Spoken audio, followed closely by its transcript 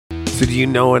So do you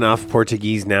know enough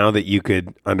Portuguese now that you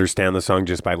could understand the song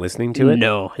just by listening to it?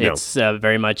 No, it's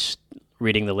very much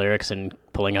reading the lyrics and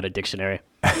pulling out a dictionary.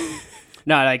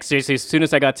 No, like seriously, as soon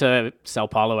as I got to Sao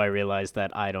Paulo, I realized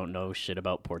that I don't know shit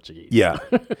about Portuguese. Yeah.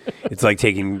 It's like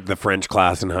taking the French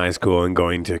class in high school and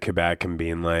going to Quebec and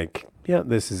being like, yeah,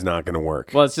 this is not going to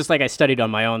work. Well, it's just like I studied on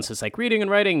my own, so it's like reading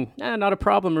and writing, not a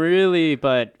problem really,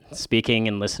 but speaking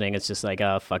and listening, it's just like,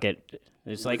 fuck it.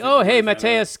 It's like, oh, hey,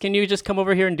 Mateus, can you just come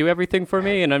over here and do everything for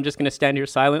me? And I'm just going to stand here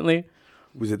silently.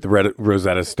 Was it the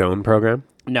Rosetta Stone program?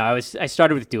 No, I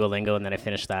started with Duolingo, and then I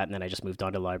finished that, and then I just moved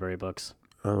on to library books.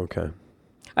 Oh, okay.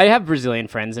 I have Brazilian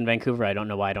friends in Vancouver. I don't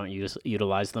know why I don't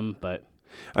utilize them, but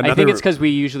I think it's because we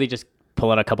usually just pull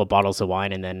out a couple bottles of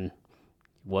wine and then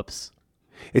whoops.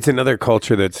 It's another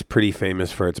culture that's pretty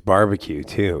famous for its barbecue,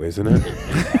 too, isn't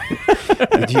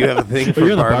it? Do you have a thing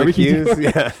for barbecues?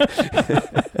 Yeah.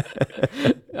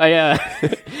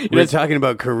 We were talking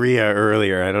about Korea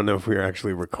earlier. I don't know if we were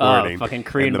actually recording. Oh, fucking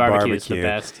Korean barbecue is the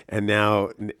best. And now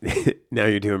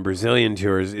you're doing Brazilian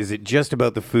tours. Is it just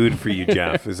about the food for you,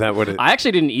 Jeff? Is that what it... I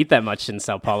actually didn't eat that much in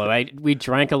Sao Paulo. We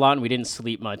drank a lot and we didn't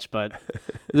sleep much, but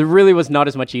there really was not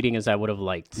as much eating as I would have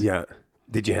liked. Yeah.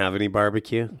 Did you have any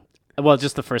barbecue? Well,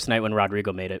 just the first night when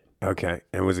Rodrigo made it. Okay.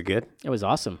 And was it good? It was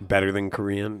awesome. Better than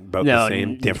Korean? About the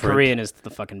same? Different? Korean is the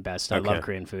fucking best. I love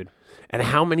Korean food. And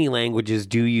how many languages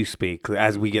do you speak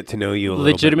as we get to know you a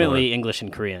little Legitimately bit more? English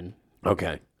and Korean.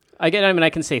 Okay. I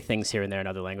can say things here and there in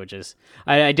other languages.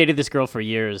 I dated this girl for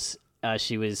years.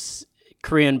 She was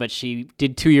Korean, but she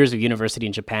did 2 years of university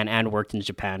in Japan and worked in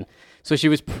Japan. So she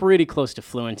was pretty close to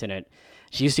fluent in it.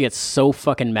 She used to get so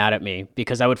fucking mad at me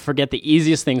because I would forget the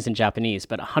easiest things in Japanese,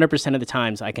 but 100% of the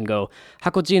times I can go,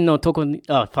 Hakojin no toko ni...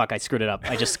 Oh, fuck, I screwed it up.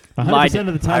 I just lied. 100%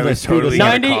 of the time I was totally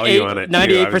going to call you on it, too.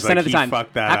 98% of the time.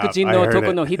 Hakojin no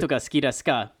toko no hito ga suki desu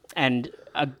ka? And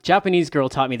a Japanese girl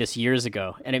taught me this years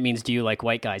ago, and it means, do you like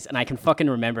white guys? And I can fucking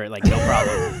remember it like no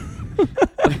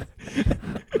problem.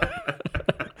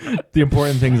 The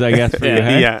important things, I guess, for you,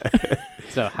 hey? Yeah.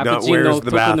 So, Not Hakojin where's no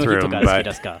the toko no hito bathroom, ga suki but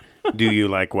desu ka? do you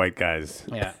like white guys?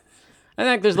 Yeah. I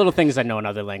think there's little things I know in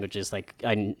other languages, like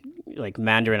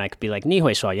Mandarin. I could be like "你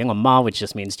会说英文吗," which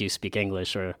just means "Do you speak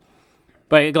English?"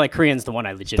 But like Korean's the one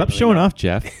I legitimately Stop showing know. off,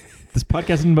 Jeff. This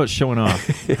podcast isn't about showing off.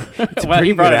 It's a Well, pretty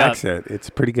you brought good it up. accent. It's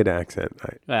a pretty good accent.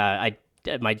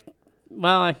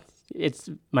 It's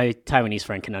my Taiwanese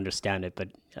friend can understand it, but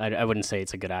I wouldn't say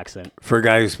it's a good accent. For a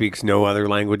guy who speaks no other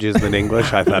languages than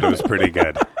English, I thought it was pretty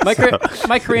good.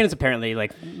 My Korean is apparently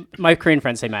my Korean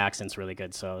friends say my accent's really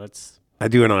good, so that's. I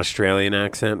do an Australian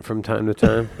accent from time to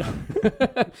time.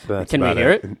 That's Can we about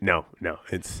hear it? No.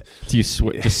 It's Do you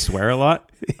just swear a lot?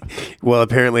 well,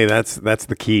 apparently that's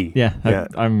the key. Yeah.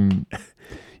 I'm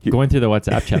going through the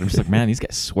WhatsApp chat. I'm just like, man, these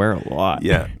guys swear a lot.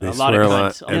 Yeah, they A lot swear of a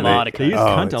cunts. lot. A and lot of They use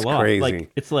cunts. cunt a it's lot. crazy.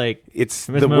 Like, it's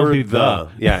the Miss Mo word do the.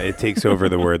 Yeah, it takes over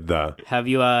the word the. Have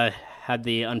you had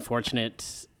the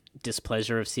unfortunate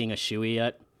displeasure of seeing a shoey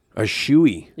yet? A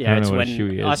shoey. Yeah, don't it's know what when a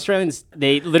shoey is. Australians,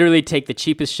 they literally take the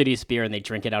cheapest, shittiest beer and they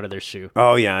drink it out of their shoe.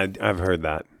 Oh yeah, I've heard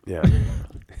that. Yeah.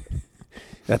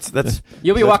 That's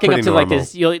You'll be that's walking up pretty to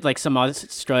normal. like some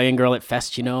Australian girl at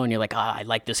Fest, and you're like, I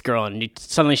like this girl. And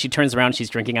suddenly she turns around, she's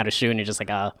drinking out of shoe, and you're just like,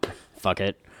 fuck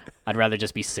it. I'd rather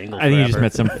just be single I think you forever.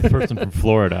 just met some person from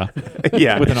Florida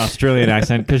Yeah. with an Australian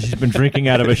accent because she's been drinking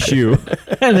out of a shoe.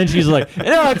 And then she's like,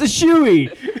 no, it's a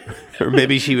shoey. Or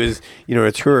maybe she was,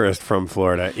 a tourist from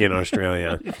Florida in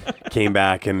Australia, came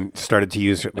back and started to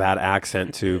use that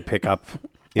accent to pick up,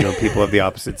 people of the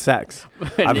opposite sex.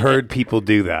 I've heard people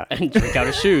do that. and drink out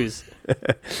of shoes.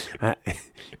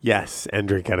 Yes, and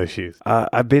drink out of shoes.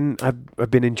 I've been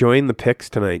enjoying the picks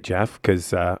tonight, Jeff,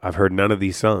 because I've heard none of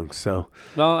these songs. So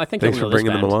Well, I think thanks you'll for know this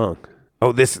bringing them band. along.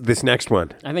 Oh, this next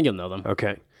one. I think you'll know them.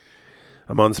 Okay,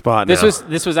 I'm on the spot This now.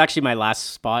 was actually my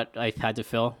last spot I had to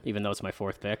fill, even though it's my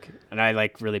fourth pick, and I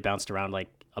really bounced around like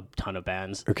a ton of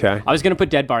bands. Okay. I was gonna put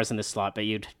Dead Bars in this slot, but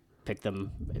you'd pick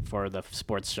them for the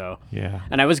sports show. Yeah.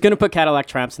 And I was gonna put Cadillac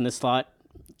Tramps in this slot,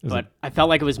 Is but it- I felt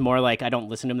like it was more like I don't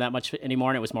listen to them that much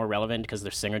anymore, and it was more relevant because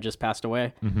their singer just passed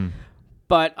away. Mm-hmm.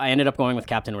 But I ended up going with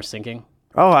Captain We're Sinking.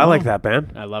 Oh, I like that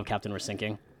band. I love Captain We're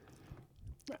Sinking.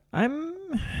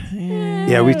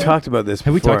 Yeah, we've talked about this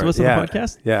Have we before. talked about this on the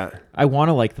podcast? Yeah. I want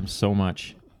to like them so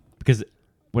much because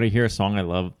when I hear a song, I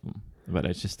love them. But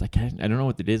it's just, I don't know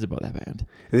what it is about that band.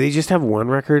 Do they just have one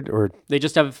record or They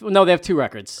just have they have two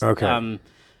records. Okay.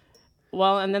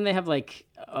 Well, and then they have like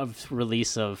a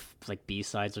release of like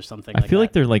B-sides or something. I feel like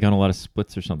that. they're like on a lot of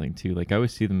splits or something too. Like I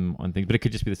always see them on things, but it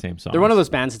could just be the same song. They're one of those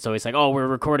bands that's always like, oh, we're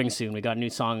recording soon. We got new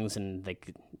songs, and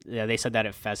they said that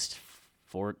at Fest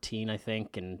 14, I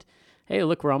think. And hey,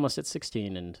 look, we're almost at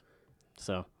 16, and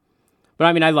so But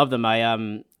I mean, I love them.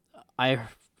 I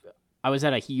was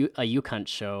at a Yukon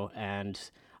show, and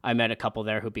I met a couple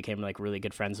there who became like really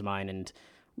good friends of mine, and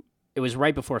it was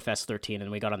right before Fest 13,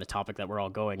 and we got on the topic that we're all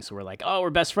going, so we're like, oh, we're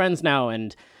best friends now.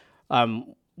 And when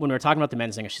we were talking about the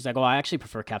Menzinger, she's like, oh, I actually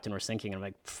prefer Captain We're Sinking. And I'm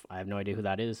like, I have no idea who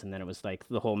that is. And then it was like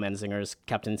the whole Menzingers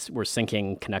Captain We're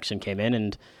Sinking connection came in,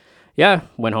 and yeah,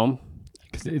 went home.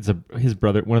 Because it's his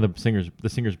brother, one of the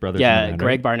singer's brothers. Yeah, in that,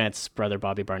 Greg right? Barnett's brother,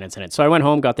 Bobby Barnett's in it. So I went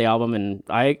home, got the album, and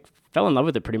I fell in love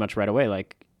with it pretty much right away.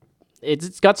 Like,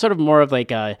 it's got sort of more of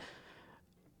like a,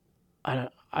 I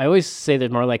always say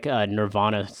there's more like a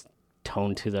Nirvana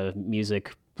tone to the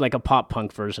music, like a pop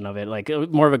punk version of it, like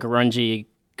more of a grungy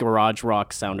garage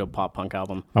rock sound of pop punk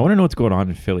album. I want to know what's going on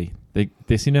in Philly.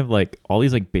 They seem to have like all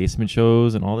these like basement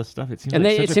shows and all this stuff. It seems And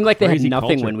like it such seemed a like they had crazy nothing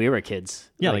culture. when we were kids.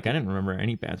 Yeah, like I didn't remember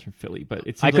any bands from Philly, but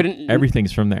it seems I like couldn't-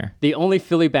 everything's from there. The only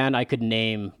Philly band I could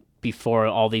name before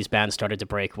all these bands started to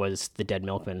break was the Dead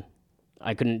Milkmen.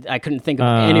 I couldn't think of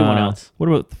anyone else. What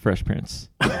about the Fresh Prince?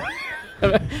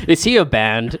 Is he a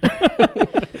band?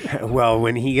 Well,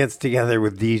 when he gets together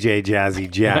with DJ Jazzy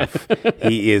Jeff,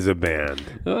 he is a band,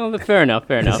 Well, fair enough.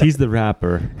 He's the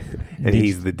rapper. and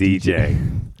he's the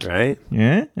DJ, right?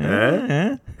 Yeah.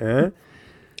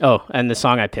 Oh, and the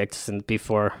song I picked, and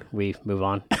before we move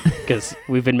on, because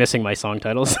we've been missing my song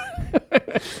titles.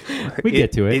 We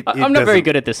get to it. I'm not very doesn't-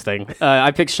 good at this thing.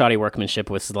 I picked Shoddy Workmanship,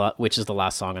 which is the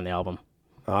last song on the album.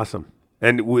 Awesome.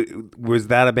 And was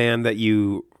that a band that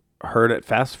you heard at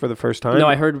Fest for the first time? No,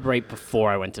 I heard right before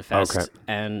I went to Fest. Okay.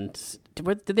 And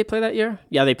did they play that year?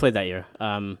 Yeah, they played that year.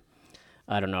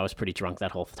 I don't know. I was pretty drunk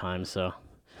that whole time. So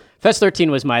Fest 13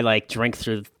 was my like drink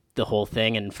through the whole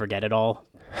thing and forget it all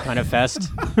kind of fest.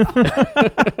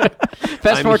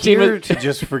 Fest I'm 14 here was to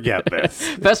just forget this.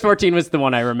 Fest 14 was the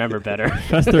one I remember better.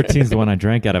 Fest 13 is the one I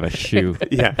drank out of a shoe.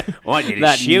 Yeah. Oh, I did a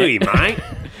That shoey, mate.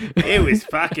 It was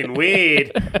fucking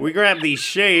weird. We grabbed these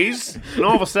shoes, and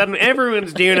all of a sudden,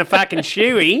 everyone's doing a fucking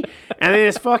shoey, and then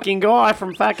this fucking guy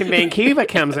from fucking Vancouver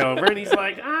comes over, and he's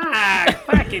like,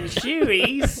 fucking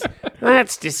shoeys?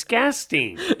 That's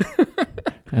disgusting.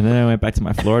 And then I went back to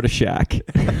my Florida shack.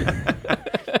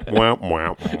 Wah,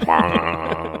 wah,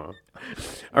 wah.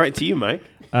 All right, to you, Mike.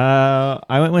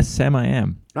 I went with Sam I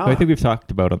Am, who I think we've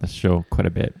talked about on this show quite a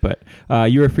bit. But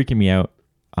You Were Freaking Me Out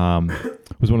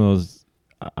was one of those.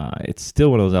 It's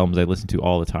still one of those albums I listen to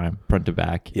all the time, front to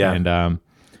back. Yeah. And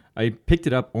I picked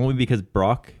it up only because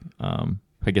Brock.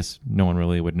 I guess no one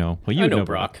really would know. Well, you I would know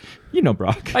Brock. You know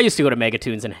Brock. I used to go to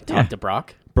Megatunes and talk to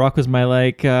Brock. Brock was my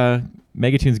like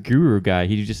Megatunes guru guy.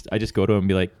 I just go to him and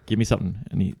be like, give me something.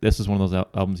 And this was one of those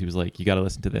albums. He was like, you got to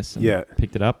listen to this. And Yeah.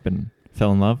 picked it up and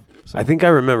fell in love. So. I think I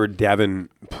remember Devin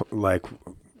like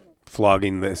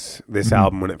flogging this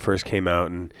album when it first came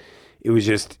out, and it was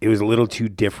a little too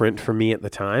different for me at the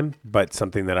time, but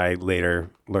something that I later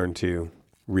learned to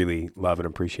really love and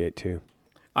appreciate too.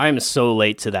 I am so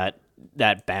late to that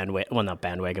bandwagon. Well, not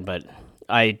bandwagon, but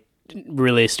I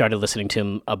really started listening to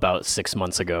him about 6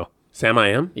 months ago. Sam I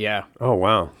Am? Yeah. Oh,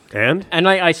 wow. And? And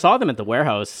I saw them at the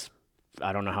Warehouse,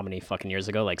 I don't know how many fucking years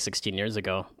ago, like 16 years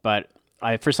ago. But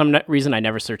for some reason, I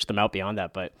never searched them out beyond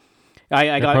that. But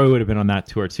I probably would have been on that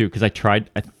tour too, because I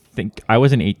think I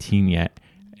wasn't 18 yet.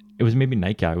 It was maybe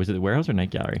Night Gallery. Was it the Warehouse or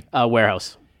Night Gallery?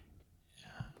 Warehouse.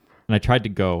 And I tried to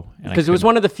go. Because it was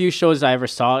one of the few shows I ever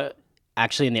saw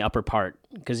actually in the upper part,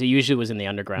 because it usually was in the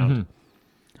underground. Mm-hmm.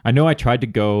 I know I tried to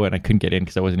go and I couldn't get in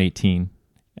because I wasn't 18.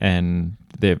 And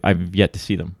I've yet to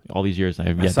see them. All these years,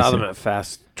 I saw them at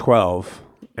Fast 12,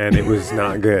 and it was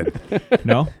not good.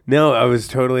 No? No, I was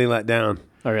totally let down.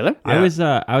 Oh, really?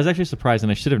 Yeah. I was actually surprised,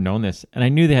 and I should have known this. And I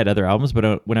knew they had other albums,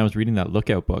 but when I was reading that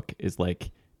Lookout book, is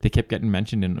like they kept getting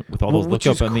mentioned with all those Which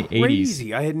Lookout is in the 80s.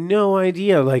 crazy. I had no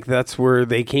idea like that's where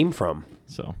they came from.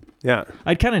 So Yeah.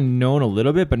 I'd kind of known a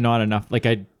little bit, but not enough. Like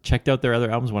I checked out their other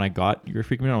albums when I got You Were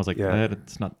Freaking Me Out. I was like, Yeah.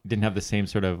 it's not didn't have the same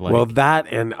sort of like. Well, that,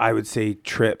 and I would say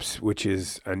Trips, which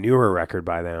is a newer record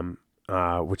by them,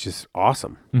 which is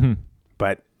awesome. Mhm.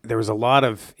 But there was a lot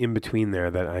of in between there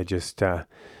that I just I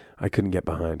couldn't get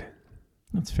behind.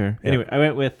 That's fair. Yeah. Anyway, I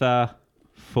went with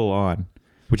Full On,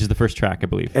 which is the first track, I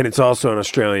believe. And it's also an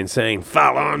Australian saying,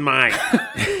 "Fall on, mate."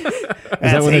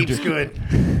 That's what I heaps good.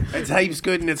 It's heaps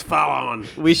good, and it's fall on.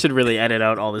 We should really edit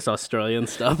out all this Australian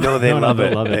stuff. No, they No, love they'll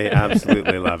it. love it. They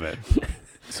absolutely love it.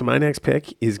 So my next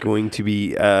pick is going to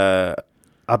be a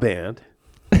band.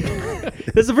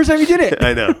 This is the first time you did it.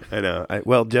 I know.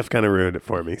 Well, Jeff kind of ruined it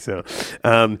for me. So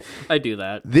I do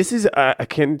that. this is, I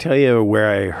can't tell you where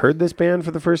I heard this band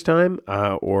for the first time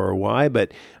or why,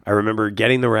 but I remember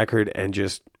getting the record and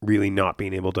just really not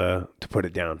being able to put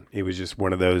it down. It was just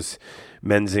one of those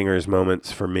Menzingers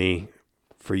moments for me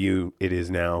for you it is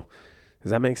now.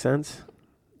 Does that make sense?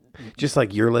 Just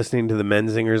like you're listening to the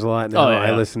Menzingers a lot now. Oh, yeah.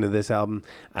 I listen to this album.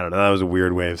 I don't know. That was a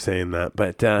weird way of saying that.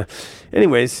 But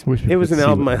anyways, Wish we it was could an see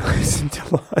album what- I listened to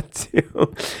a lot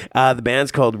too. The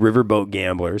band's called Riverboat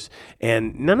Gamblers.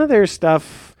 And none of their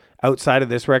stuff outside of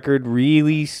this record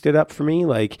really stood up for me.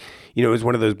 Like, you know, it was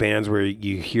one of those bands where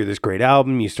you hear this great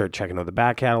album, you start checking out the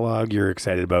back catalog, you're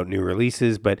excited about new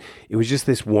releases, but it was just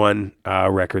this one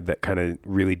record that kind of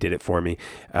really did it for me.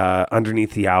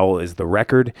 Underneath the Owl is the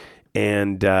record,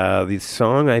 and the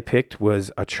song I picked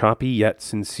was A Choppy Yet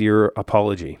Sincere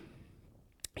Apology.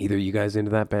 Either you guys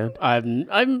into that band? I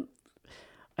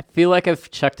feel like I've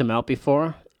checked them out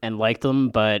before and liked them,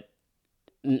 but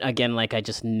again, like I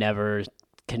just never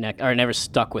never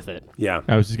stuck with it. Yeah.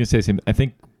 I was just gonna say the same. I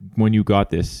think when you got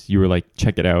this, you were like,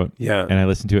 check it out. Yeah. And I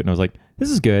listened to it and I was like, this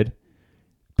is good.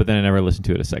 But then I never listened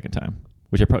to it a second time,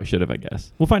 which I probably should have, I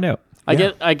guess. We'll find out. I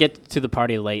get to the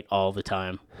party late all the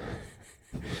time.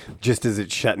 Just as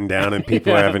it's shutting down and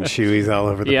people are having shoeys all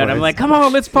over the place. Yeah, and I'm like, come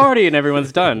on, let's party, and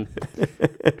everyone's done.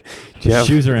 Jeff,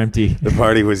 Shoes are empty. the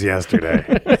party was yesterday.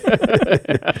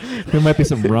 There might be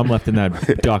some rum left in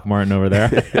that Doc Martin over there.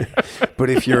 But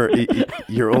if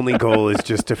your only goal is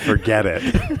just to forget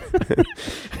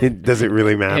it, does it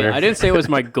really Hey, matter? I didn't say it was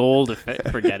my goal to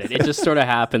forget it. It just sort of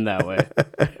happened that way.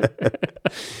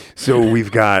 So we've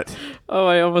got, Oh,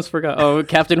 I almost forgot. Oh,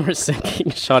 Captain, we're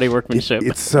sinking. Shoddy workmanship.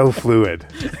 it's so fluid.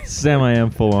 Sam, I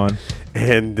am full on.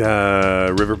 And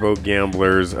Riverboat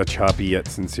Gamblers, A Choppy Yet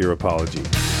Sincere Apology.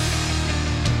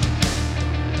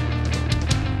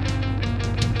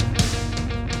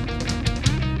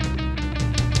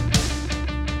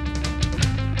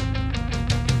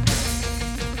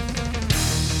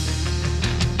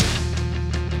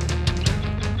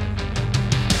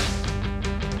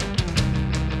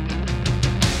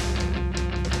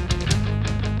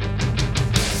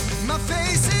 My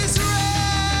face is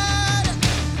red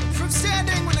from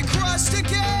standing with a crushed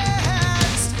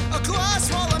against a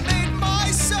glass wall I made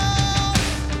myself,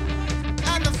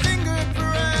 and the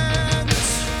fingerprints,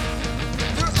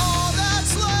 they're all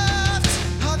that's left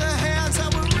of the hands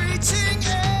that were reaching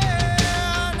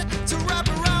in to wrap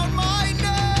around my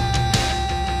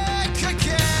neck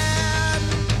again.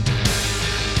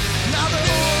 Now the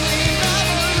only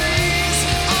memories,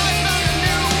 I found a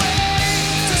new way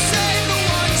to save the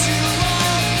ones you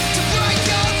love, to break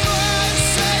your threads,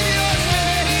 save your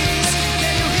face.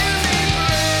 Can you hear me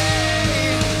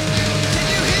pray? Can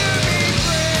you hear me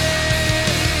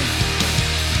pray?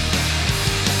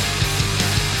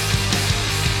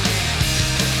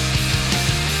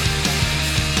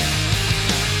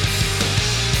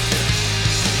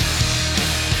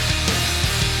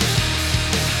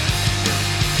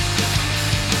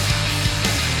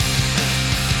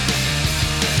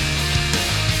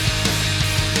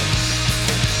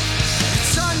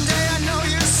 Sunday, I know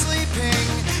you're sleeping.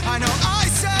 I know I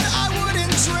said I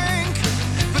wouldn't drink,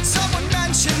 but someone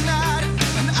mentioned that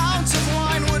an ounce of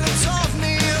wine would absolve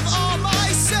me of all my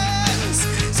sins.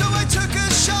 So I took a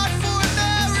shot for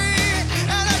Mary,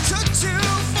 and I took two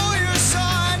for your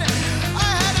son. I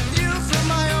had a few for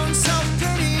my own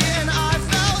self-pity, and I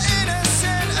fell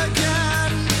innocent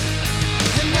again.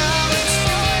 And now it's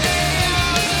 4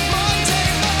 a.m. Monday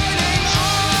morning.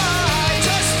 I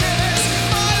just finished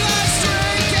my last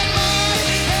drink and my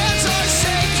hands are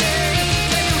shaking.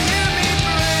 Can you hear me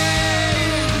pray?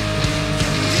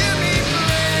 Can you hear me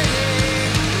pray?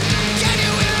 Can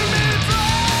you hear me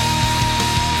pray?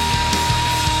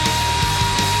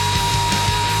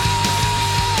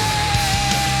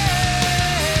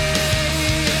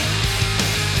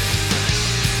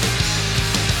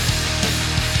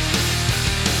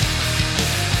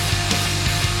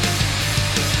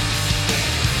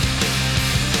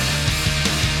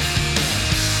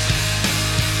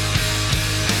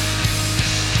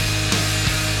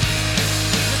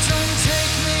 But don't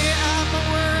take me at my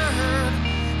word.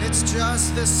 It's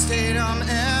just the state I'm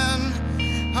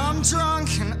in. I'm drunk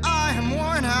and I am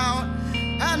worn out,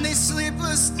 and these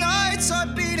sleepless nights are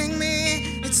beating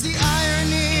me. It's the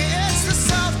irony, it's the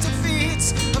self-defeat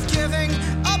of giving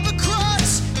up a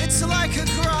crutch. It's like a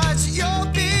grudge. You'll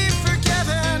be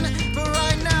forgiven, but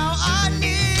right now I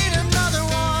need another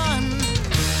one.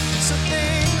 So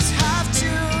things have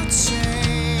to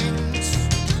change.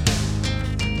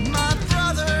 My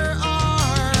brother,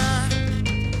 are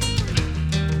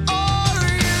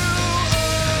you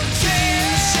okay?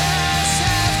 Just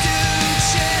have to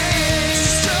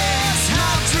change. Just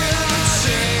have to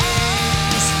change.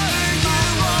 Are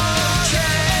you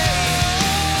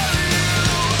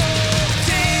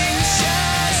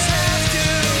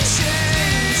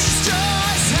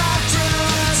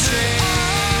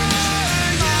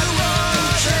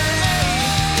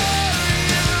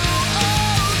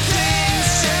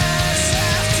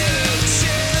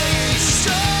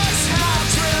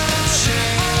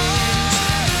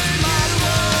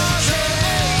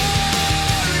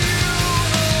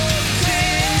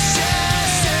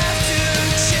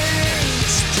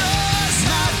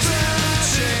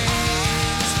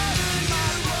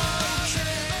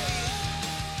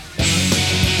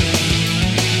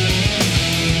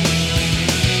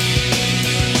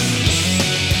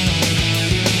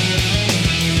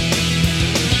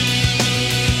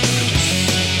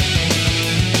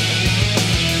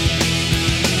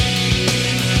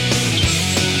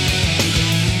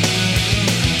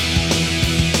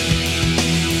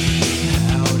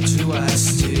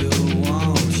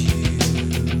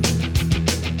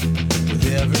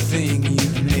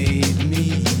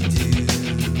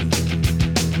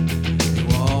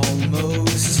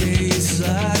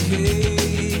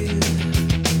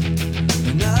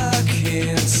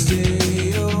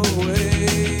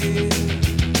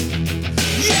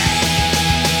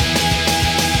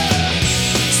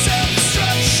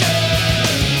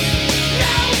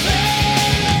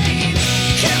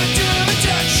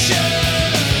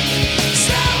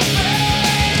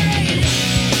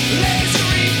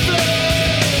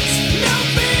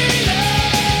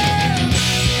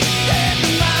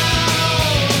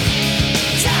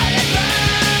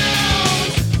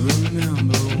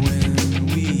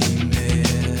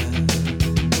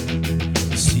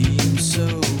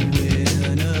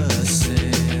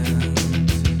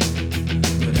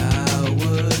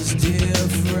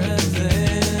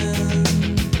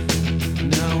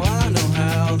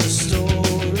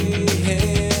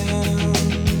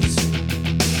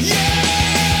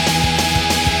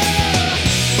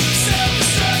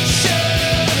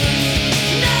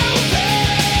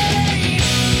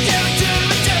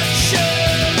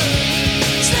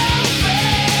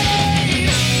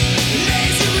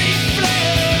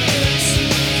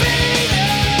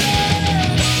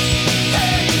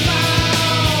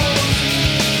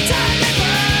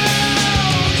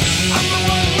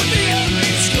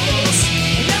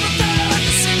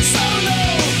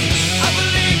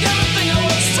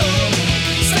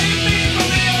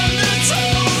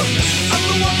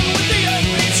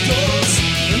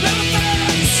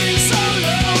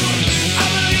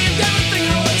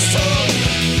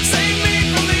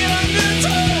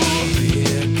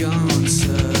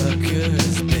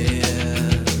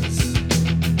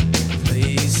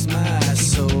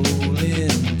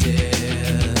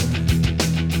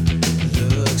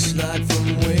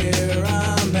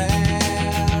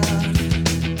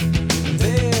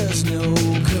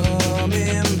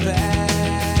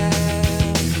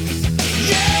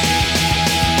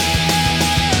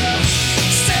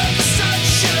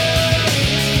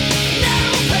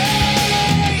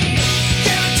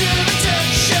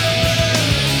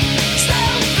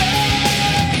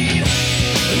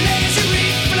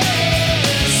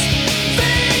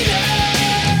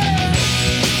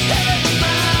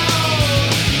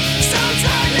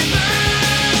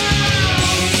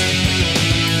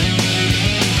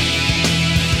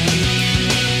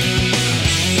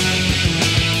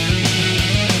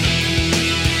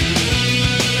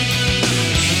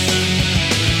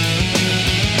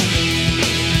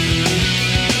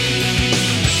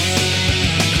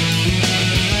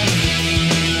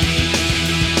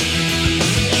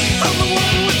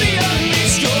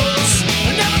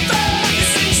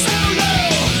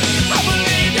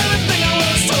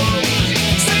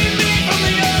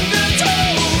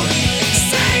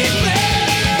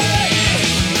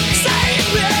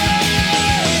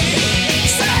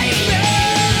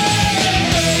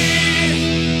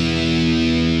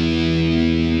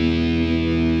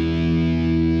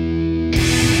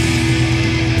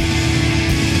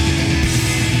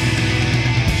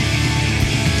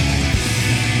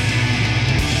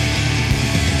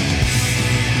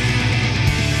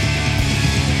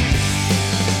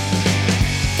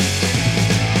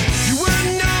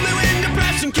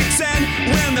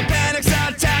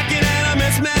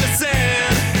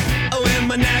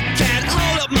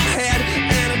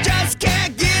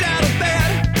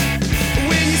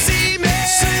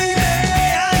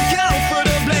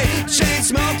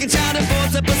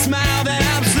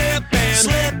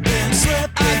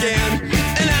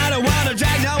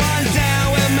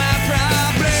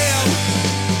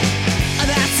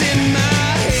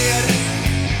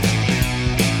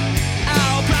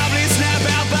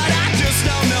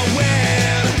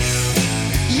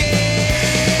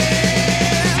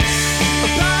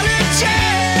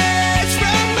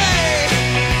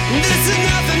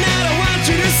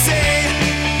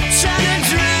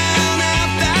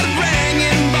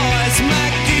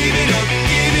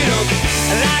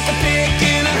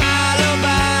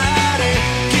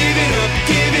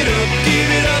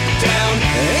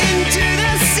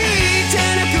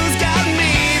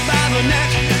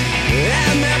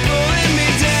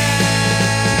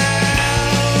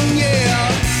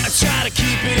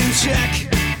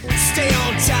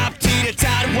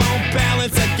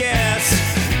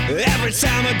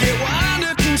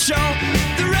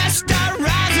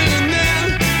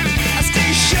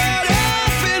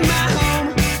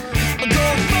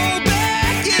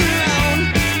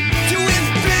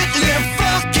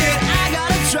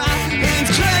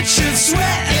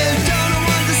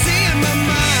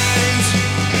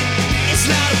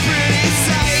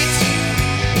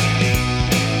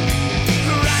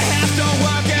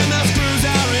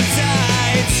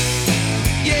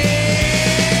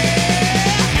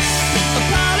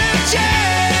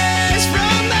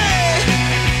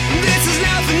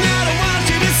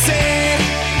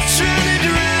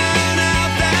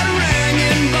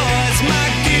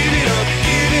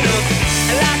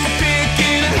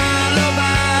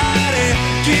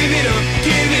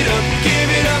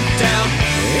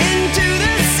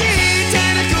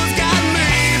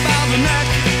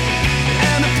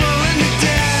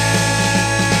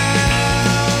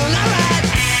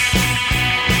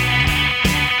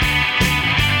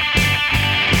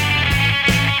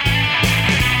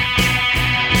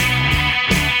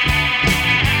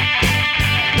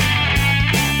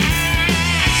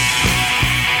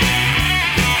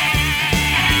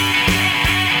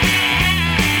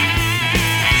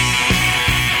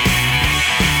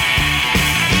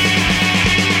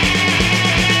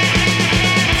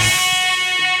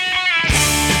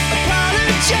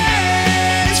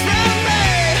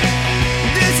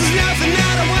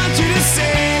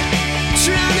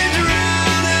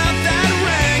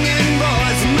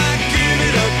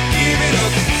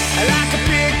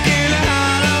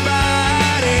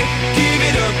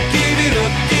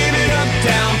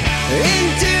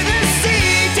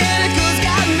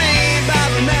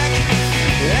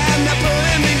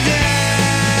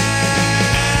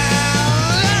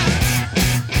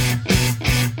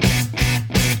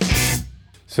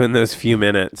So in those few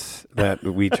minutes that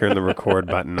we turn the record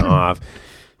button off,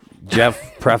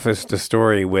 Jeff prefaced a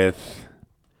story with,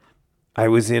 I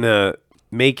was in a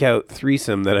make-out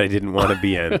threesome that I didn't want to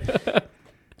be in,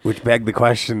 which begged the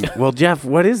question, well, Jeff,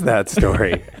 what is that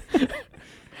story?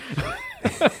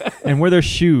 And were there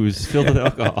shoes filled with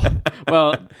alcohol?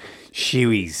 Well,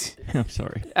 Shoeies. I'm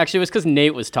sorry. actually, it was because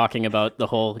Nate was talking about the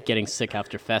whole getting sick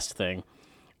after Fest thing.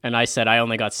 And I said I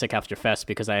only got sick after Fest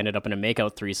because I ended up in a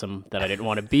makeout threesome that I didn't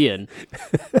want to be in.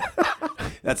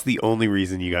 That's the only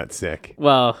reason you got sick.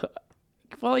 Well,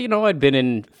 I'd been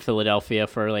in Philadelphia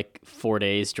for like 4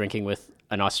 days drinking with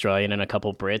an Australian and a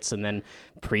couple Brits, and then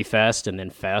pre-Fest and then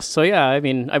Fest. So yeah, I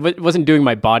mean, I wasn't doing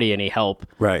my body any help.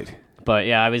 Right. But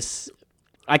yeah,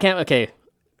 I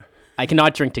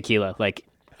cannot drink tequila. Like,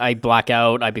 I black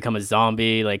out, I become a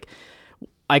zombie. Like,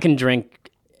 I can drink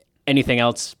anything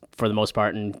else for the most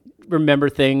part and remember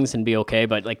things and be okay,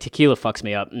 but like tequila fucks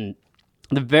me up. And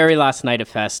the very last night of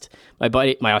Fest,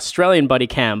 my Australian buddy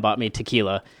Cam bought me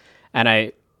tequila, and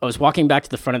I was walking back to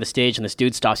the front of the stage, and this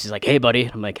dude stops. He's like, "Hey, buddy."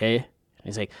 I'm like, "Hey." And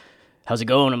he's like, "How's it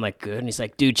going?" I'm like, "Good." And he's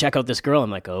like, "Dude, check out this girl." I'm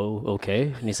like, "Oh, okay."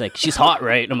 And he's like, "She's hot,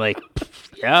 right?" And I'm like,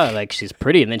 "Yeah, like she's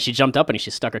pretty." And then she jumped up and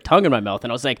she stuck her tongue in my mouth,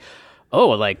 and I was like, "Oh,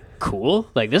 like cool,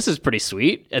 like this is pretty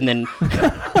sweet." And then,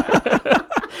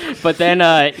 but then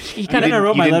he kind Then I of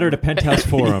wrote my letter to Penthouse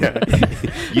Forum.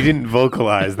 You didn't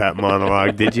vocalize that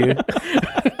monologue, did you?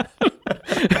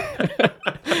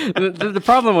 the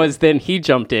problem was then he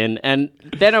jumped in, and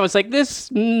then I was like,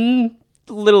 this a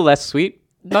little less sweet,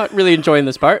 not really enjoying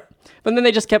this part. But then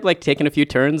they just kept like taking a few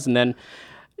turns, and then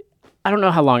I don't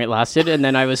know how long it lasted, and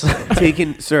then I was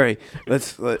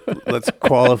let's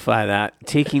qualify that.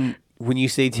 When you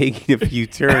say taking a few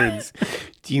turns,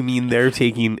 do you mean they're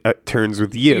taking turns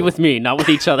with you? with me, not with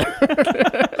each other.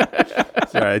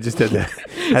 Sorry, I just had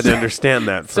to understand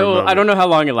that. For a So moment. I don't know how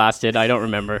long it lasted. I don't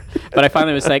remember. But I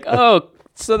finally was like, oh,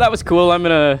 so that was cool. I'm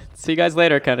going to see you guys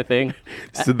later kind of thing.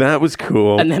 So that was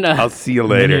cool. And then, I'll see you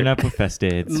Ended later. up with Fest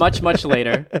AIDS. Much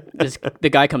later, the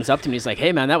guy comes up to me. He's like,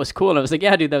 hey, man, that was cool. And I was like,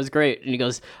 yeah, dude, that was great. And he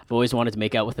goes, I've always wanted to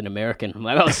make out with an American. I'm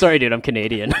like, oh, sorry, dude, I'm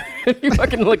Canadian. He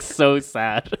fucking looks so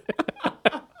sad.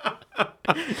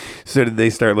 So did they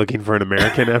start looking for an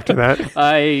American after that?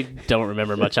 I don't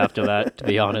remember much after that, to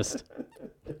be honest.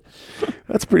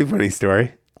 That's a pretty funny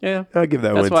story. Yeah. I'll give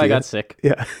that one That's to why I you. got sick.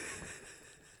 Yeah.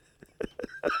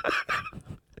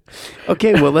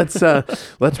 Okay, well let's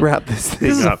wrap this thing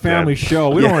This is up. a family then. show.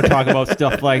 We don't want to talk about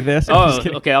stuff like this. I'm Oh, just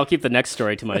kidding. okay. I'll keep the next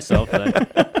story to myself then.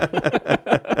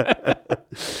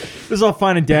 This is all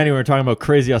fine and dandy when we're talking about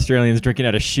crazy Australians drinking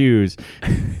out of shoes.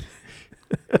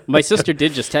 My sister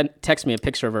did just text me a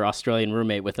picture of her Australian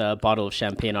roommate with a bottle of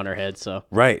champagne on her head. So,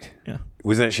 Right. Yeah.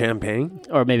 Was that champagne?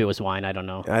 or maybe it was wine. I don't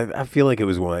know. I feel like it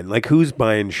was wine. Like, who's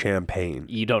buying champagne?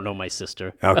 You don't know my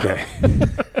sister. Okay.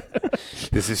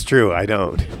 This is true. I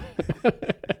don't.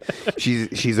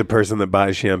 She's a person that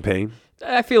buys champagne.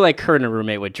 I feel like her and her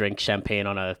roommate would drink champagne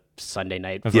on a Sunday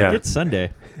night. I was Yeah. like, it's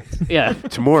Sunday. Yeah,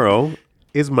 Tomorrow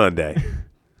is Monday.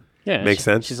 yeah. Makes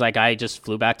sense. She's like, I just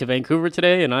flew back to Vancouver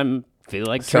today, and I'm feel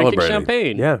like drinking Celebrating.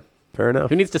 champagne. Yeah, fair enough.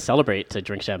 Who needs to celebrate to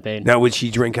drink champagne? Now, would she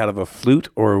drink out of a flute,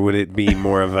 or would it be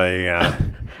more of a?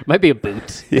 Might be a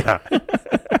boot. Yeah.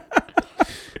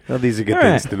 Well, these are good All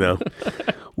things right. to know.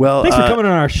 Well, Thanks for coming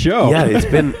on our show. Yeah,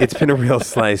 it's been a real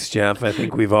slice, Jeff. I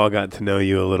think we've all got to know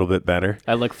you a little bit better.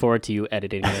 I look forward to you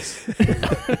editing this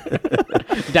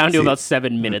down to about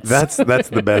 7 minutes. That's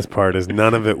the best part is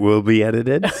none of it will be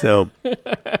edited, so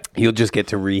you'll just get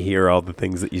to rehear all the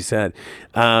things that you said.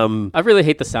 I really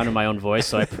hate the sound of my own voice,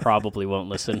 so I probably won't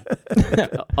listen.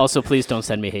 Also, please don't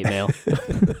send me hate mail.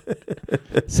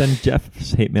 Send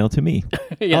Jeff's hate mail to me.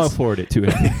 I'll Yes. forward it to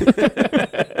him.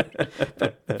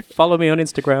 Follow me on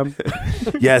Instagram.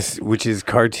 Yes, which is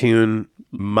Cartoon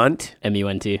Munt.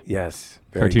 MUNT. Yes,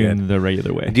 very Cartoon good. the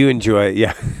regular way. I do enjoy.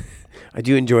 Yeah, I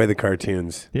do enjoy the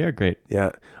cartoons. They are great.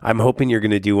 Yeah, I'm hoping you're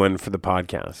going to do one for the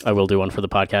podcast. I will do one for the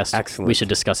podcast. Excellent. We should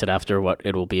discuss it after what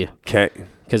it will be, Okay.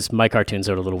 because my cartoons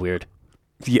are a little weird.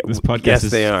 Yeah, This podcast yes,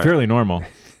 is they are, fairly normal.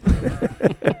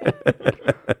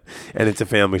 and it's a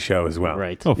family show as well.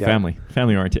 Right. Oh, Yeah.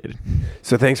 family oriented.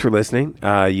 So thanks for listening.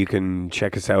 You can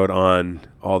check us out on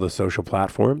all the social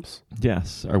platforms.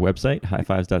 Yes, our website,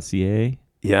 highfives.ca,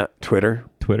 Yeah, Twitter,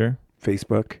 Twitter,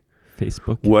 Facebook,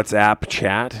 Facebook. WhatsApp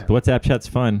chat. The WhatsApp chat's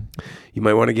fun. You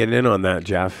might want to get in on that,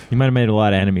 Jeff. You might have made a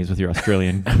lot of enemies with your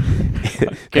Australian.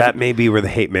 That may be where the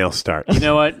hate mail starts. You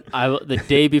know what? The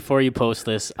day before you post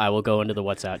this, I will go into the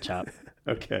WhatsApp chat.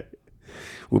 Okay.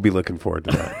 We'll be looking forward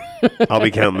to that. I'll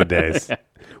be counting the days.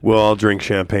 We'll all drink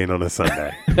champagne on a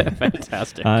Sunday.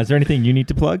 Fantastic. Is there anything you need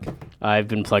to plug? I've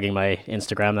been plugging my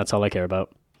Instagram. That's all I care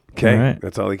about. Okay, All right.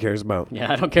 that's all he cares about.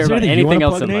 Yeah, I don't care Is there about anything you anything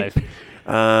wanna else in plug, Nate?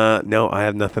 life. No, I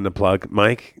have nothing to plug.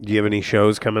 Mike, do you have any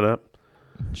shows coming up?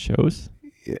 Shows?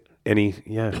 Any?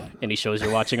 Yeah. Any shows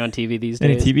you're watching on TV these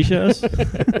Any days? TV shows?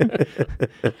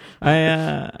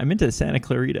 I'm into Santa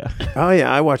Clarita. Oh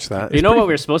yeah, I watched that. You know what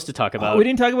we were supposed to talk about? We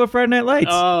didn't talk about Friday Night Lights.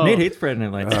 Oh. Nate hates Friday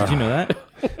Night Lights. Did you know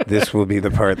that? This will be the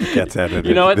part that gets edited.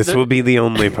 You know what? This will be the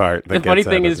only part that The gets funny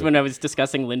thing is, edited. when I was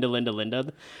discussing Linda,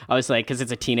 I was like, because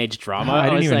it's a teenage drama, I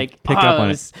didn't was even like, pick up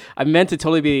on it. I meant to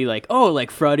totally be like, oh, like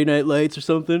Friday Night Lights or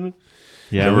something.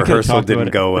 Yeah, the we could've rehearsal talked about didn't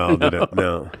it. go well, did it?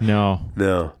 No.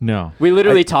 No. No. We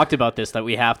literally talked about this, that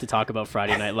we have to talk about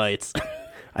Friday Night Lights.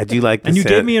 I do like the And you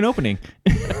Santa- gave me an opening.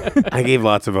 I gave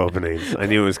lots of openings. I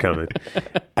knew it was coming.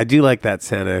 I do like that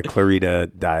Santa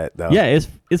Clarita diet, though. Yeah, it's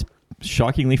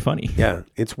shockingly funny. Yeah,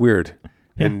 it's weird.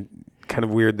 Yeah. And kind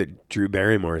of weird that Drew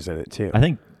Barrymore's in it, too. I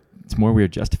think it's more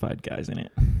weird Justified guys in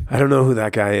it. I don't know who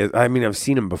that guy is. I mean, I've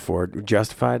seen him before.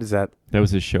 Justified, is that... That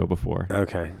was his show before.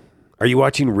 Okay. Are you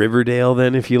watching Riverdale,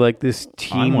 then, if you like this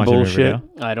teen watching bullshit? Riverdale.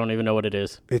 I don't even know what it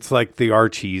is. It's like the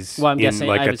Archies Well, I'm in guessing-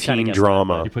 like I a was kinda teen guessing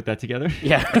drama. You put that together?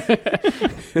 Yeah.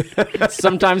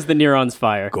 Sometimes the neurons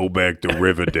fire. Go back to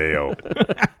Riverdale.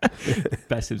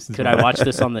 Best Simpsons. Could I watch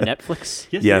this on the Netflix?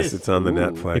 Yes, Yes, it is. it's on the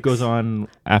Netflix. It goes on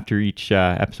after each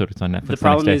episode. It's on Netflix. The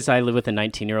problem is I live with a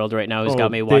 19-year-old right now who's Oh,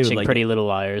 got me they would watching like Pretty it. Little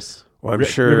Liars. Well, I'm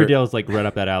sure Riverdale is like right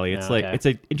up that alley. It's Yeah, like okay. it's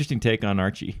an interesting take on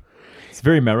Archie. It's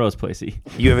very Melrose Placey.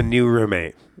 you have a new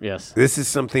roommate. Yes. This is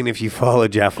something, if you follow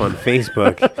Jeff on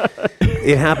Facebook,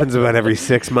 it happens about every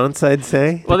 6 months, I'd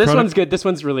say. Well, this Chron- one's good. This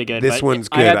one's really good. This but one's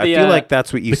I good. had I the, feel like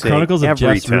that's what you The say Chronicles of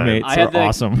every Jeff's time. roommates I had are the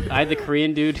awesome. I had the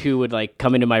Korean dude who would like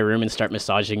come into my room and start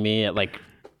massaging me at like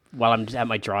while I'm at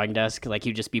my drawing desk. Like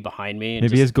he'd just be behind me. And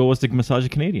Maybe just, his goal was to massage a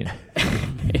Canadian.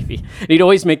 maybe. And he'd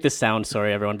always make this sound.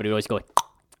 Sorry, everyone, but he'd always go.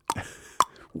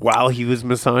 While he was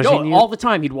massaging No, you? all the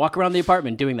time. He'd walk around the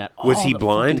apartment doing that. Was all he the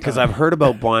blind? fucking Because time. I've heard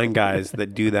about blind guys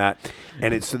that do that,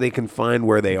 and it's so they can find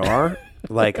where they are.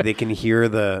 Like they can hear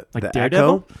the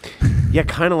Daredevil? echo. Yeah,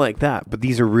 kind of like that. But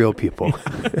these are real people.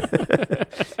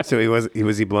 So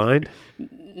was he blind?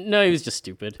 No, he was just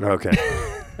stupid. Okay.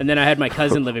 And then I had my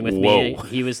cousin living with me. Whoa.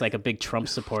 He was like a big Trump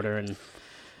supporter, and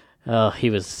he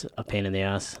was a pain in the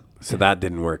ass. So that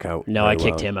didn't work out. No, very I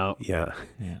kicked well. him out Yeah.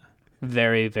 Yeah.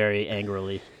 very, very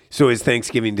angrily. So is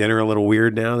Thanksgiving dinner a little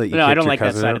weird now that you? No, I kicked don't your like that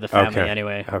cousin side out? of the family Okay.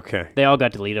 anyway. Okay. They all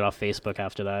got deleted off Facebook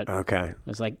after that. I Okay.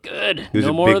 was like, good. It was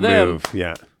No a more big of them. move.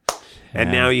 Yeah. And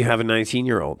Yeah. now you have a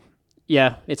 19-year-old.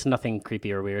 Yeah, it's nothing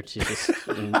creepy or weird. She's just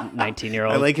a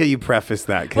 19-year-old. I like how you preface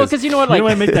that. Well, because you know what, You know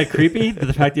like, what made that creepy?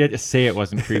 The fact that you had to say it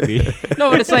wasn't creepy. no,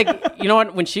 but it's like, you know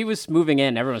what? When she was moving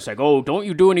in, everyone's like, "Oh, don't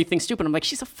you do anything stupid?" I'm like,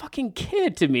 she's a fucking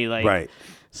kid to me, like. Right.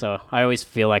 So I always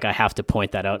feel like I have to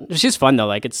point that out. She's fun though.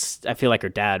 Like I feel like her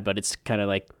dad, but it's kind of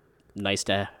like nice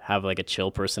to have like a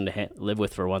chill person to live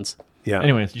with for once. Yeah.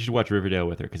 Anyways, you should watch Riverdale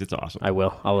with her because it's awesome. I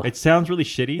will. I'll. It sounds really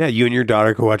shitty. Yeah, you and your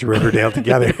daughter go watch Riverdale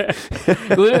together.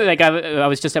 Literally, like I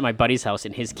was just at my buddy's house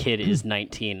and his kid is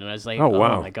 19, and I was like, Oh,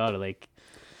 wow. my god, like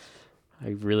I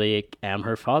really am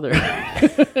her father.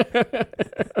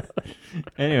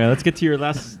 Anyway, let's get to your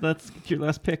last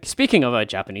pick. Speaking of a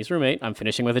Japanese roommate, I'm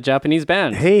finishing with a Japanese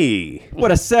band. Hey,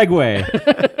 What a segue.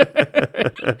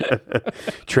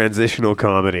 transitional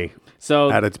comedy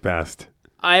So at its best.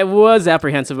 I was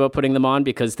apprehensive about putting them on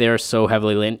because they're so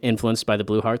heavily influenced by the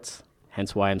Blue Hearts.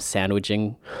 Hence why I'm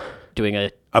sandwiching, doing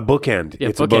a A bookend. yeah,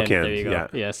 It's a bookend. There you go. Yeah.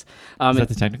 Yes. Is that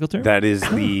the technical term? That is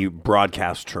the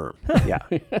broadcast term. Yeah.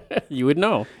 You would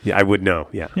know. Yeah, I would know.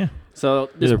 Yeah. Yeah. So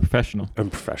You're a professional. I'm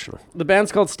professional. the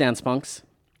band's called Stance Punks.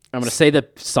 I'm going to say the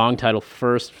song title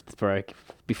first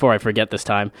before I forget this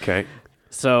time. Okay.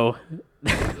 So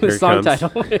Here the it song comes.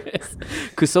 title is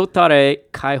Kusotare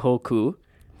Kaihoku,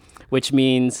 which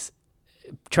means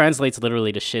translates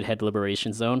literally to shithead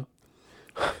liberation zone.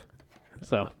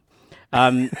 So,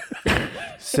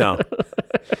 So,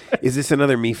 is this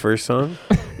another Me First song?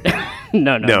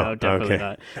 no, No, definitely okay.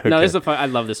 not. No, Okay. this is I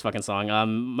love this fucking song.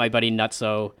 My buddy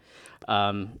Nutso,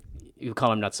 you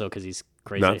call him Nutso because he's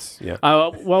crazy. Nuts. Yeah.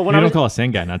 Well, when You I don't was call a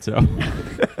Sen guy not so.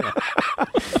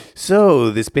 So,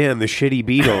 this band, the Shitty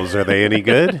Beatles, are they any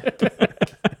good?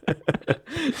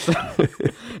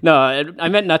 No, I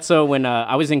met Nutso when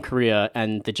I was in Korea,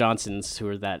 and the Johnsons, who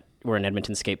were an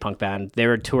Edmonton skate punk band, they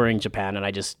were touring Japan, and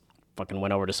I just fucking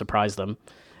went over to surprise them.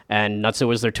 And Nutso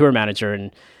was their tour manager,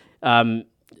 and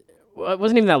it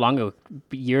wasn't even that long ago,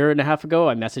 a year and a half ago,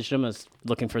 I messaged him. I was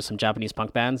looking for some Japanese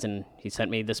punk bands, and he sent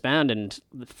me this band. And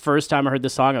the first time I heard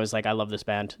this song, I was like, I love this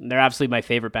band. And they're absolutely my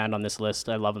favorite band on this list.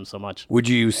 I love them so much. Would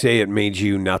you say it made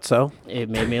you nutso? It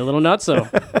made me a little Nutso.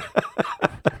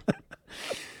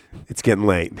 It's getting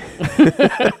late. Give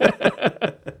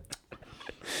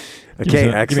Okay, me a hit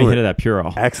of excellent. that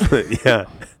Purell. Excellent. Yeah.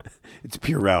 It's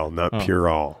Purell, not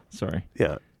Purell. Sorry.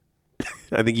 Yeah.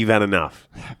 I think you've had enough.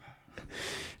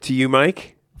 To you,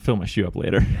 Mike? Fill my shoe up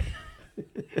later.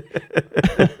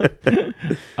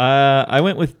 I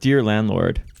went with Dear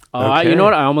Landlord Okay. You know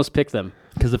what? I almost picked them.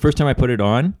 because the first time I put it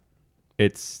on,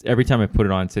 every time I put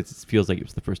it on, it feels like it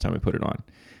was the first time I put it on.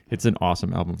 It's an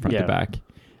awesome album front to Yeah. back.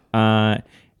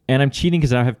 And I'm cheating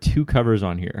because I have 2 covers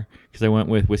on here because I went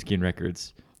with Whiskey and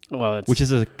Records, Well, it's which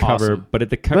is a cover, awesome. but at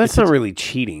the But cover, that's not really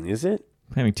cheating, is it?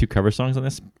 having 2 cover songs on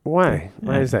this. Why?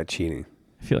 Why Yeah. is that cheating?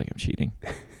 I feel like I'm cheating.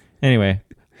 Anyway,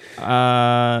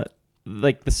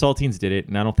 like the Saltines did it,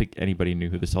 and I don't think anybody knew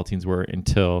who the Saltines were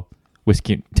until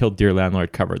Dear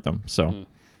Landlord covered them. So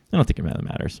I don't think it really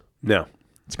matters. No.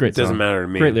 It's a great. It doesn't song. matter to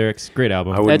me. Great lyrics, great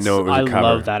album. I wouldn't know it was a I cover.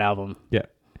 love that album. Yeah,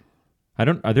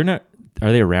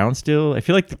 Are they around still? I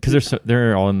feel like because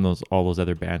they're all in all those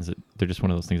other bands that they're just one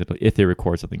of those things that if they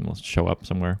record something, they'll show up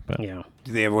somewhere. But Yeah.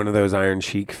 Do they have one of those Iron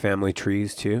Chic family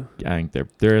trees too? I think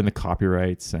they're in the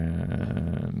copyrights,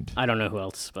 and I don't know who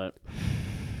else, but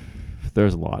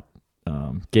there's a lot.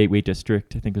 Gateway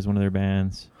District, I think, is one of their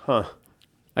bands. Huh.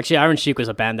 actually, Iron Chic was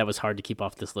a band that was hard to keep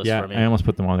off this list Yeah, for me. I almost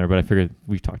put them on there, but I figured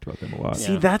we've talked about them a lot.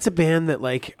 See, Yeah. that's a band that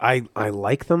like I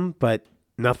like them, but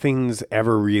nothing's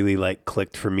ever really like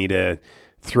clicked for me to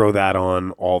throw that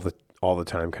on all the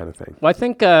time kind of thing. Well, I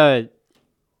think Iron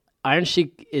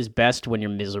Chic is best when you're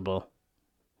miserable.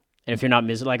 And if you're not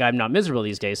miserable, like I'm not miserable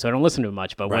these days, so I don't listen to them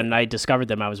much. But when I discovered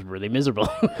them, I was really miserable.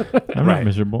 I'm Right. not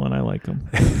miserable, and I like them.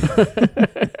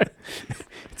 It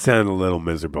sounded a little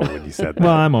miserable when you said that.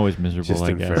 Well, I'm always miserable, Just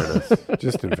I in guess. fairness.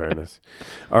 Just in fairness.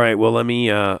 All right. Well, let me.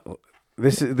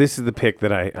 This is the pick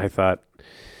that I thought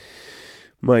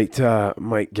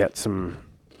might get some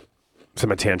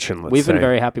attention. Let's We've say. been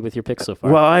very happy with your picks so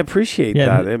far. Well, I appreciate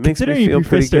that. It makes me considering feel you pretty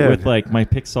prefaced it good. with like my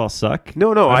picks all suck.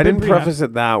 No, I've I been didn't pretty preface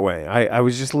it that way. I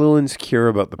was just a little insecure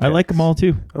about the picks. I like them all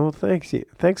too. Oh, well, thanks.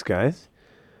 Thanks, guys.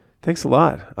 Thanks a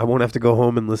lot. I won't have to go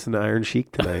home and listen to Iron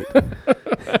Chic tonight.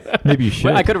 Maybe you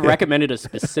should. I could have recommended a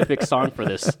specific song for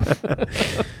this.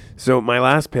 So my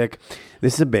last pick,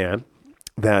 this is a band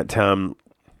that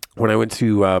when I went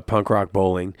to Punk Rock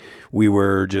Bowling, we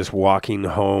were just walking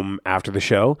home after the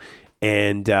show,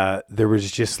 and there was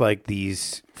just like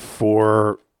these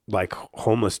 4 like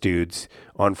homeless dudes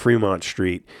on Fremont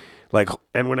Street. Like,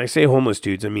 and when I say homeless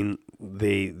dudes, I mean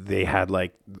they had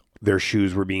like their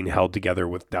shoes were being held together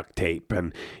with duct tape,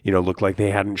 and looked like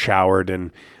they hadn't showered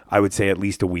in, I would say, at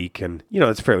least a week. And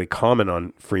it's fairly common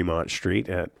on Fremont Street,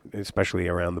 especially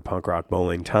around the Punk Rock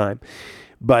Bowling time.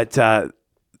 But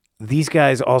these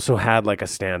guys also had like a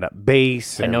stand-up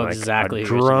bass and know like exactly a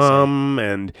who you're gonna say. drum,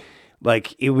 and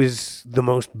like it was the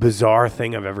most bizarre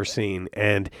thing I've ever seen.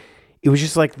 And it was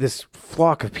just like this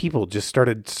flock of people just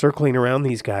started circling around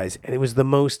these guys, and it was the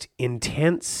most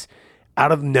intense,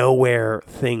 out of nowhere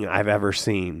thing I've ever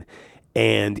seen.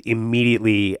 And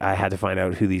immediately I had to find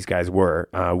out who these guys were.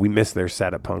 We missed their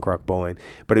set at Punk Rock Bowling,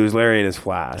 but it was Larry and his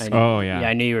Flask. Oh yeah, Yeah,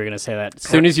 I knew you were going to say that. As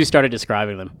soon as you started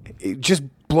describing them. Just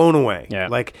blown away. Yeah.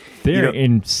 Like they're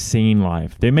insane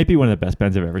live. They may be one of the best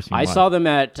bands I've ever seen. I live. saw them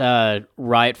at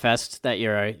Riot Fest that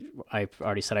year. I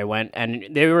already said I went, and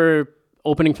they were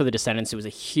opening for the Descendants. It was a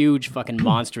huge, fucking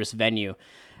monstrous venue,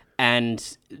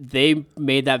 and they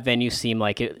made that venue seem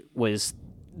like it was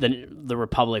the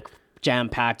Republic, jam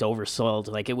packed, oversold.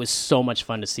 Like it was so much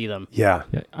fun to see them. Yeah.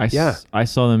 I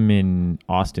saw them in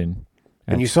Austin.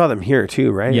 And you saw them here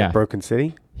too, right? Yeah. At Broken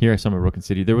City? Here I saw them at Broken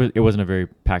City. It wasn't a very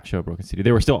packed show at Broken City.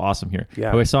 They were still awesome here.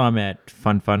 Yeah. But I saw them at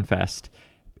Fun Fest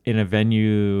in a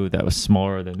venue that was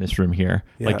smaller than this room here.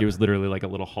 Like Yeah. it was literally like a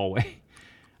little hallway.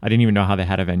 I didn't even know how they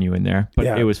had a venue in there, but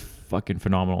Yeah. it was fucking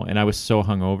phenomenal. And I was so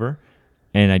hungover,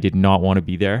 and I did not want to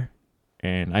be there.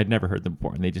 And I'd never heard them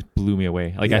before, and they just blew me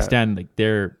away. Like Yeah. I stand like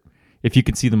they're. If you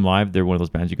can see them live, they're one of those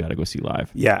bands you got to go see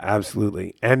live. Yeah,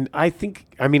 absolutely. And I think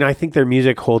their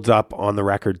music holds up on the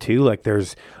record too. Like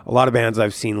there's a lot of bands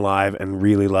I've seen live and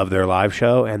really love their live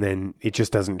show, and then it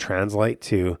just doesn't translate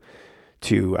to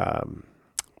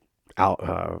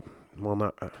not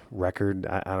record.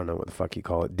 I don't know what the fuck you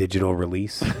call it, digital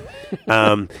release.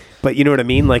 But you know what I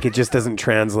mean? Like it just doesn't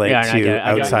translate Yeah, I get to it. I get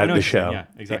it. outside I know the what you're saying. show. Yeah,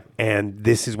 exactly. And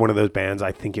this is one of those bands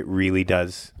I think it really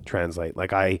does translate.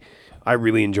 Like I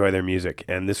really enjoy their music,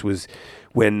 and this was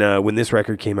when this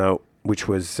record came out, which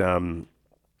was By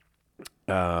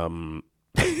the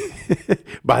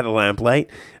Lamplight.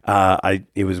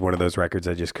 It was one of those records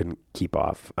I just couldn't keep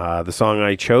off. The song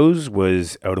I chose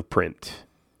was Out of Print.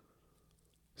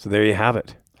 So there you have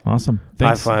it. Awesome.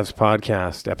 Thanks. High Fives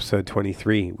Podcast, episode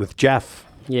 23 with Jeff.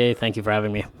 Yay, thank you for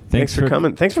having me. Thanks for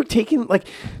coming. Thanks for taking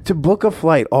to book a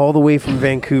flight all the way from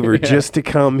Vancouver just to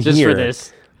come Just here. for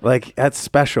this. That's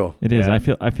special. It is.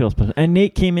 Yeah. I feel special. And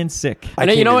Nate came in sick. I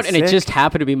And you came know in what? And it sick. just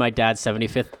happened to be my dad's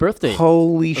 75th birthday.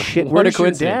 Holy shit! What a Where's your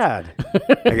coincidence.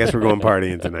 dad? I guess we're going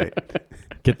partying tonight.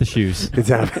 Get the shoes. It's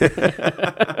happening.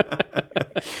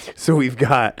 So we've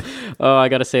got Oh, I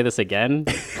gotta say this again.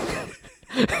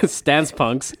 Stance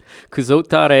Punks,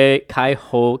 Kuzotare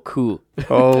Kaiho Ku.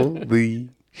 holy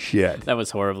shit. That was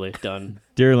horribly done.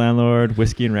 Dear Landlord,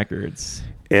 Whiskey and Records.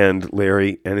 And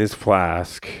Larry and his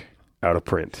flask out of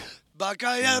print. バ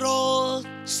カ野郎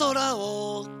空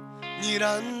を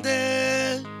睨ん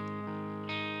で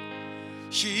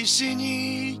必死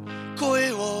に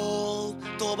声を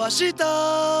飛ばした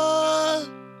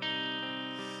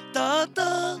たっ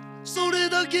たそれ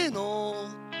だけの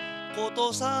こ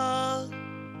とさ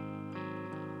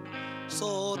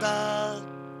そうだ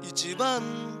一番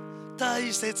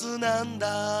大切なん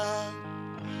だ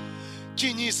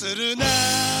気にするな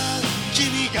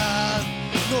君が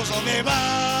望めば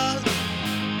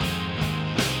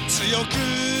強く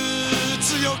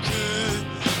強く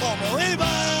思えば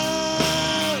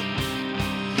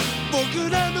僕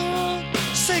らの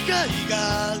世界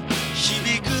が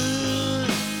響く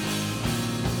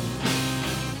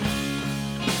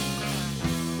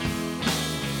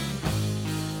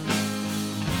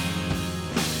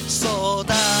そう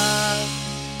だ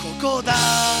ここだ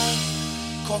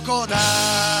ここだ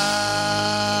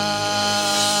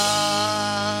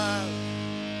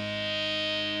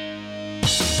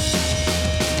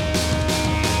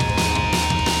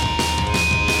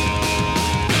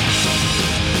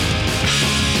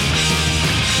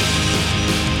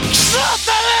クソっ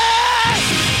たれ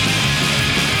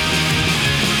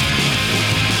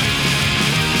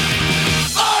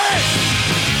おい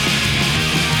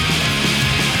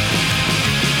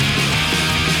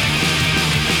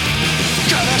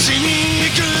悲しみ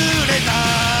くれた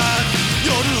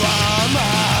夜は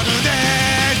まるで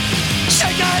世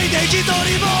界で一人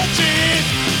ぼっち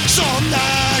そんな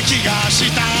気が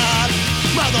した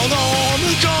窓の向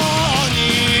こうに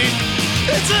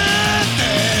映って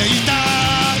いた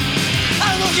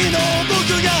あの日の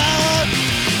僕が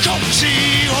拳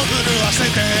を震わせ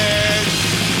て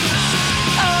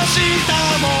明日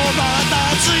もまた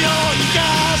強い風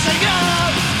が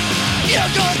横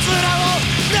面を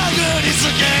殴りつ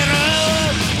ける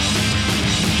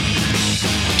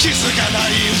気づかな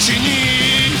いうちに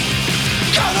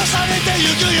殺されてゆ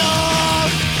くよ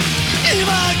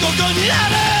今ここにあ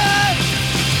る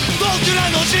僕ら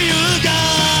の自由が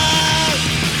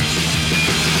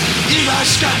今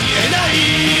しか見えない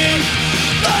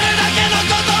どれだけの言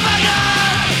葉が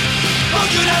僕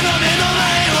らの目の前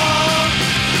を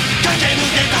駆け抜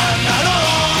けたんだろ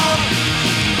う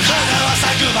花は咲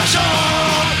く場所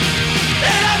選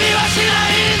びはしな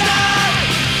いんだ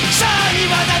さあ今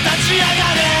だ立ち上が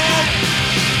れ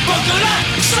僕ら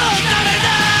クソ誰だ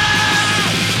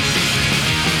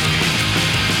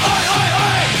おいおいお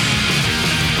い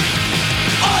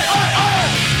おいおいおい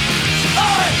お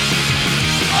い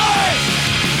おい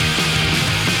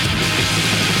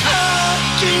あ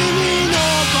あ君の言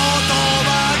葉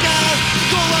が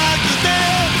怖くて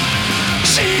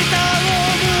下を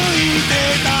向いて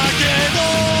たけど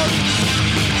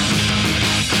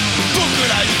僕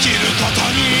ら生きること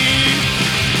に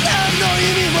何の意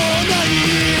味もない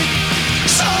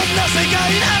そんな世界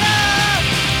なら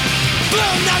ぶん殴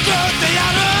ってや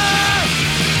る、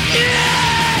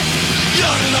夜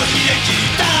の冷え切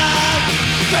った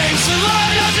フェンスをよ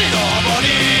じ登り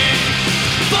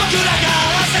僕らが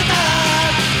合わせた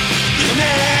夢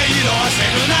色あせ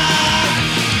るな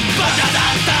バカだ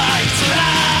ったあいつら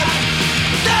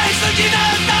大好きだ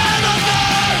ったのと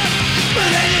胸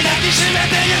に抱きしめ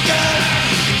てゆく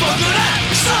僕ら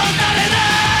クソ誰だ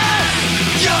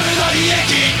夜の冷え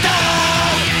切った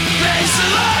フェイスを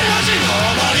よじ登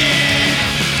り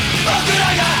僕ら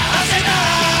が汗だ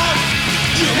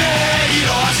夢色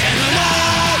あせるな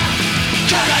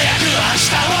輝く明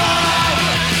日を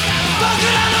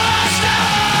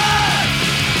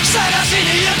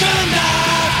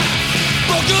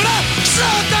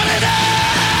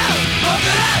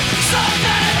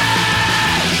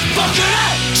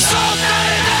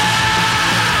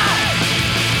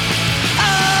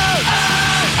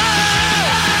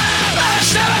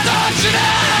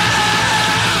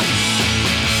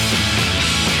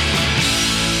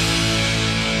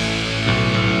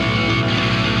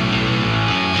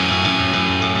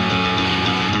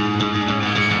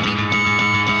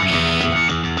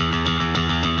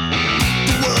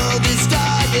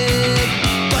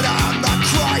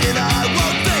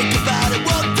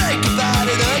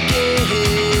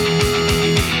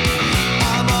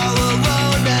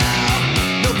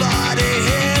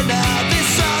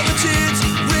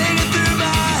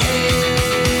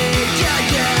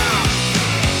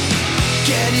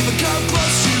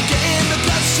close to getting the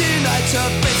guts tonight to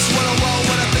face what I want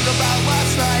when I think about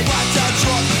last night. Blacked out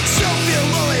drunk, still feel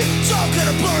lonely, it's all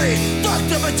kinda blurry.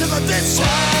 Fucked up until this time.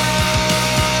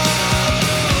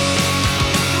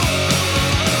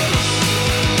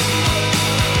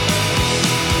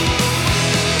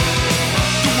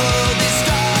 This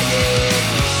time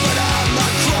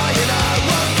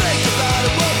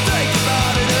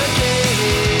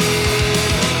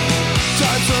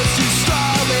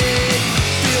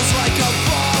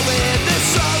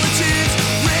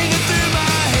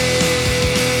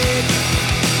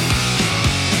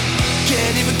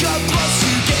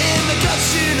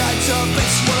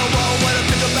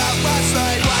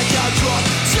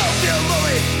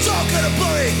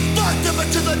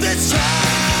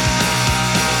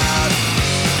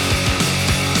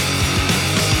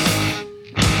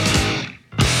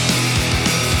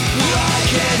I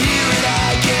can't hear it,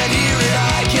 I can't hear it,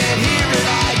 I can't hear it,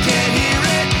 I can't hear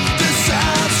it. The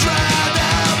sound's drowned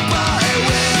out by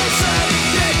wheels of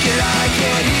naked. I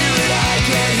can't hear it, I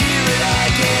can't hear it, I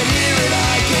can't hear it,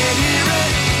 I can't hear it.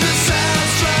 The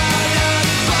sound's drowned out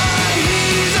by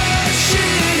he's a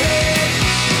shithead.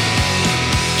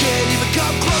 Can't even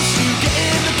come close to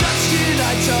getting the guts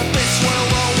tonight to miss what I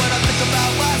want when I think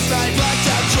about last night. Blacked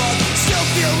out drunk, still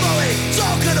feel lonely, it's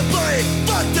all kinda blurry.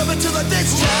 Fucked up until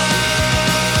this time.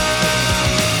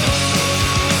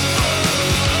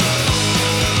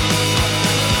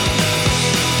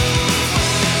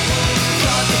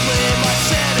 Contemplate my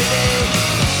sanity,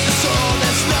 the soul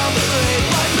that's now betrayed.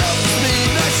 My melts me,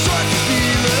 I start to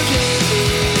feel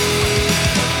again.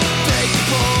 Thank you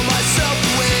for myself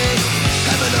away.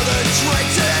 Have another drink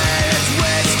today, it's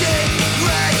whiskey,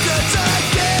 records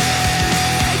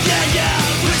again. Yeah, yeah,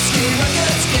 whiskey,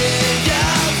 records again.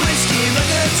 Yeah, whiskey,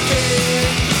 records again.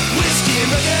 Whiskey,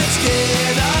 records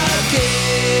again, again.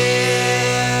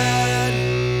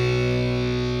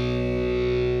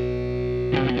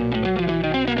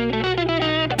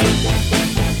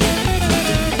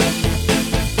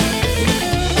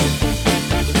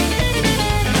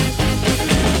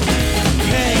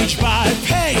 Page by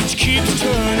page keeps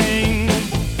turning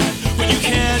when you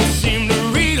can't seem to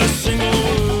read a single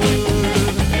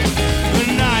word. The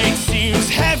night seems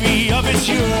heavy of its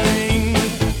yearning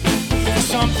for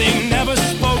something never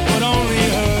spoke but only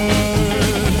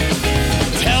heard.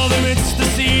 Tell them it's the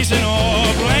season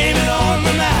or blame it on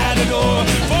the matador.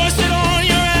 Force it on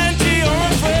your auntie or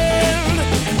a friend.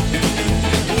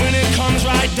 When it comes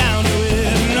right down to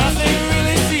it, nothing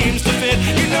really seems to fit.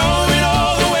 You know it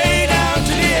all the way down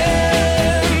to the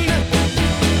end.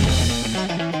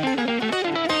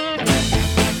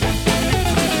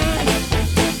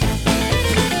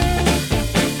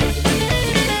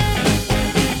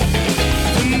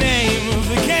 The name of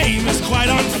the game is quite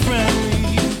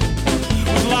unfriendly,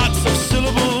 with lots of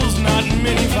syllables, not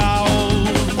many vowels.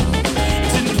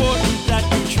 It's important that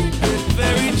you treat it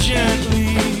very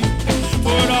gently,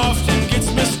 for it often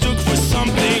gets mistook for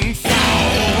something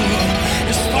foul.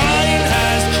 His spine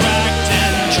has cracked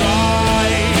and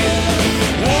dried,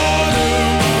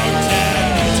 watermarked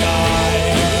and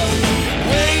died.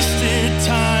 Wasted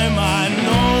time, I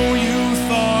know you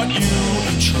thought you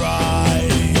tried.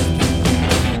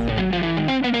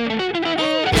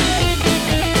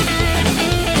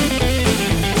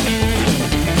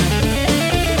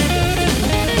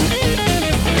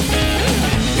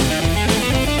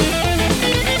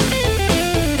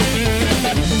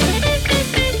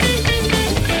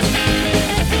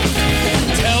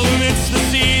 Tell them it's the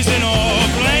season or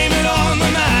blame it on the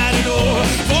matador.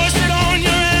 Force it on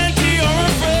your auntie or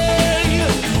a friend.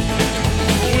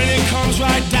 When it comes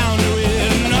right down to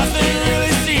it, nothing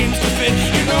really seems to fit.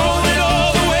 You know it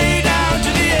all the way down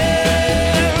to the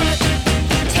end.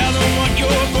 Tell them what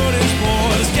your good is for.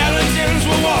 The skeletons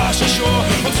will wash ashore,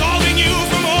 absolving you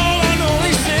from all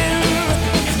unholy sin.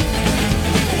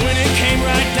 When it came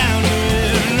right down to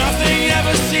it, nothing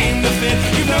ever seemed to fit.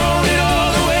 You know it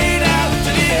all the way down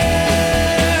to the end.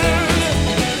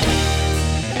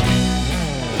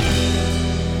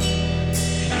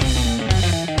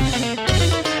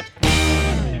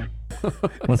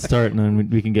 Let's start, and then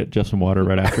we can get Jeff some water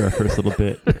right after our first little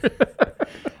bit.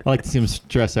 I like to see him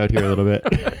stress out here a little bit.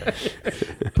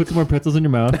 Put some more pretzels in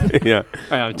your mouth. Yeah.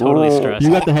 I'm totally stressed.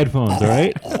 You got the headphones, all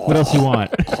right? What else you want?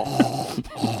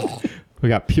 We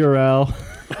got Purell.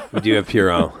 We do have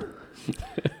Purell.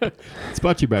 It's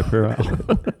brought to you by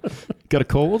Purell. Got a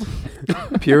cold?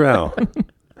 Purell.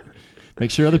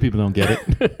 Make sure other people don't get it.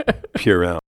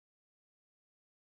 Purell.